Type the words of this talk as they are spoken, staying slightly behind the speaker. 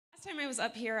Last time I was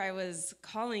up here, I was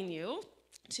calling you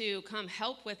to come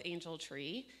help with Angel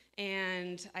Tree,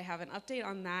 and I have an update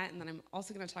on that, and then I'm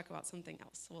also going to talk about something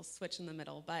else. So we'll switch in the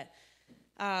middle, but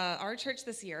our church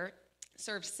this year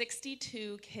served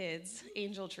 62 kids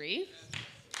Angel Tree.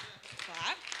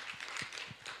 Clap.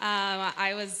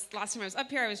 Last time I was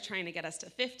up here, I was trying to get us to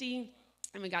 50,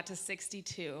 and we got to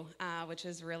 62, which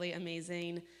is really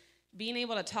amazing. Being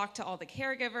able to talk to all the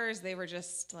caregivers, they were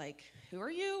just like, who are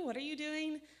you? What are you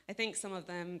doing? I think some of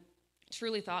them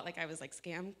truly thought like I was like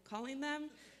scam calling them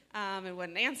and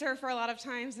wouldn't answer for a lot of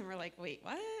times. And we're like, wait,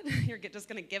 what? You're just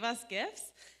going to give us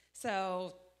gifts?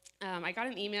 So I got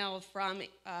an email from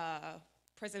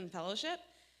Prison Fellowship,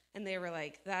 and they were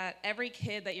like, that every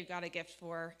kid that you got a gift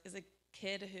for is a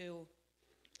kid who,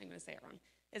 I'm going to say it wrong,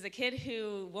 is a kid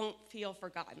who won't feel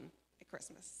forgotten at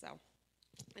Christmas. So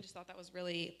I just thought that was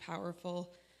really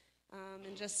powerful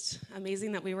and just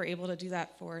amazing that we were able to do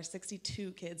that for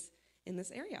 62 kids in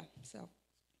this area. So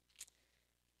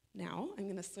now I'm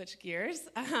going to switch gears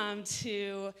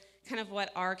to kind of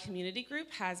what our community group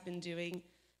has been doing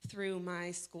through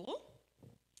my school.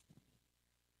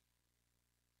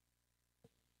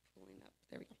 Pulling up,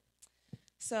 there we go.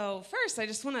 So first, I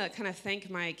just want to kind of thank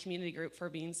my community group for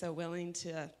being so willing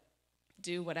to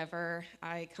do whatever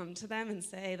I come to them and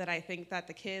say that I think that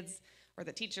the kids or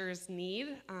the teachers need.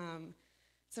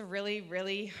 It's a really,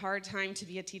 really hard time to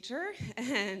be a teacher,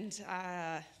 and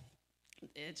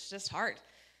it's just hard.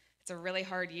 It's a really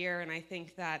hard year, and I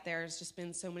think that there's just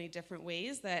been so many different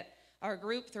ways that our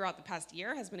group throughout the past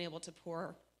year has been able to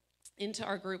pour into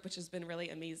our group, which has been really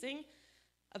amazing.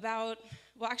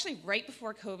 Actually right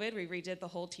before COVID, we redid the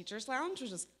whole teacher's lounge,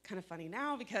 which is kind of funny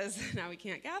now because now we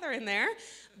can't gather in there,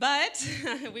 but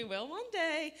we will one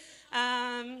day.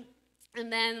 And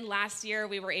then last year,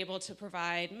 we were able to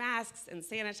provide masks and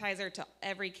sanitizer to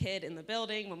every kid in the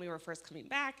building when we were first coming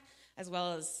back, as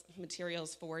well as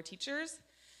materials for teachers.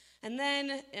 And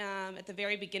then at the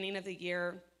very beginning of the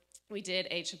year, we did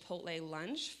a Chipotle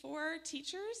lunch for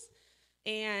teachers.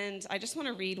 And I just want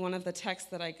to read one of the texts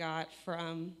that I got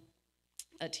from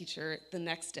a teacher the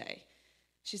next day.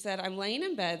 She said, "I'm laying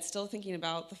in bed still thinking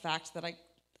about the fact that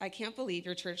I can't believe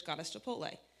your church got us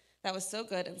Chipotle. That was so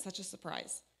good and such a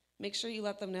surprise. Make sure you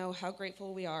let them know how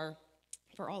grateful we are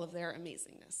for all of their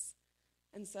amazingness."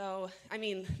 And so,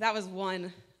 that was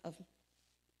one of,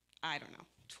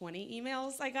 20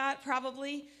 emails I got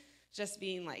probably, just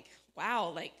being like, wow,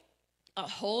 like a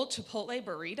whole Chipotle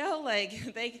burrito,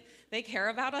 like they care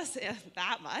about us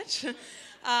that much.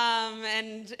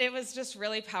 And it was just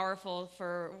really powerful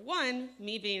for, one,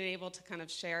 me being able to kind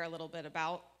of share a little bit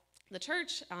about the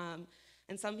church.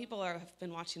 And some people have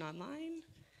been watching online.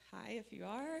 Hi, if you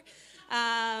are.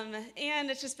 And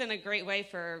it's just been a great way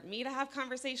for me to have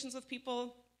conversations with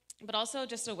people, but also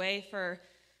just a way for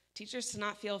teachers to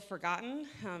not feel forgotten.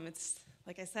 It's,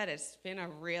 like I said, it's been a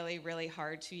really, really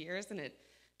hard 2 years, and it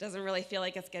doesn't really feel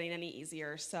like it's getting any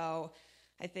easier. So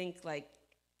I think like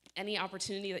any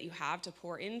opportunity that you have to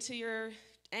pour into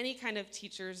any kind of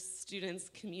teachers, students,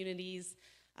 communities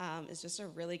is just a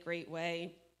really great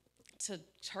way to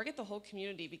target the whole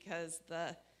community, because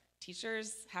the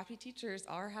happy teachers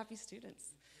are happy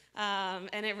students.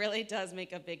 And it really does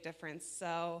make a big difference.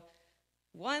 So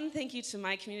one, thank you to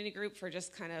my community group for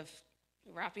just kind of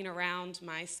wrapping around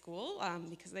my school,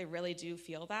 because they really do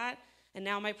feel that. And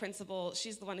now my principal,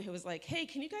 she's the one who was like, hey,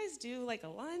 can you guys do like a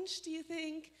lunch, do you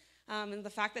think? And the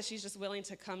fact that she's just willing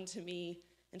to come to me,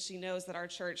 and she knows that our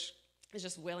church is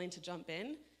just willing to jump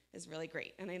in, is really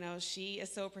great. And I know she is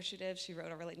so appreciative. She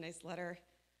wrote a really nice letter.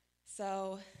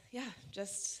 So yeah,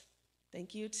 just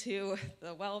thank you to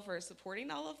the Well for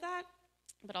supporting all of that.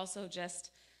 But also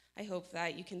just, I hope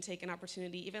that you can take an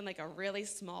opportunity, even like a really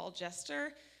small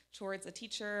gesture towards a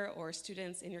teacher or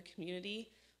students in your community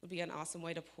would be an awesome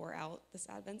way to pour out this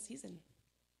Advent season.